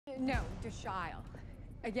No, Deschile.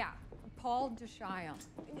 Yeah, Paul Deschile.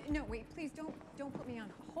 No, wait, please don't put me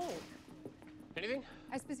on hold. Anything?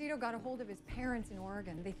 Esposito got a hold of his parents in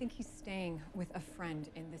Oregon. They think he's staying with a friend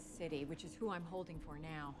in the city, which is who I'm holding for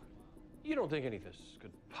now. You don't think any of this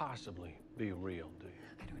could possibly be real, do you?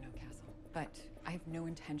 I don't know, Castle, but I have no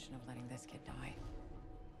intention of letting this kid die.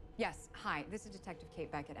 Yes, hi, this is Detective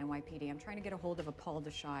Kate Beckett, NYPD. I'm trying to get a hold of a Paul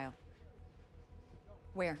Deschile.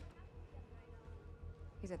 Where?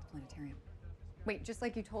 He's at the planetarium. Wait, just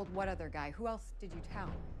like you told what other guy? Who else did you tell?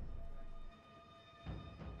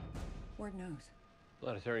 Word knows.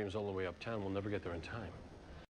 Planetarium's all the way uptown. We'll never get there in time.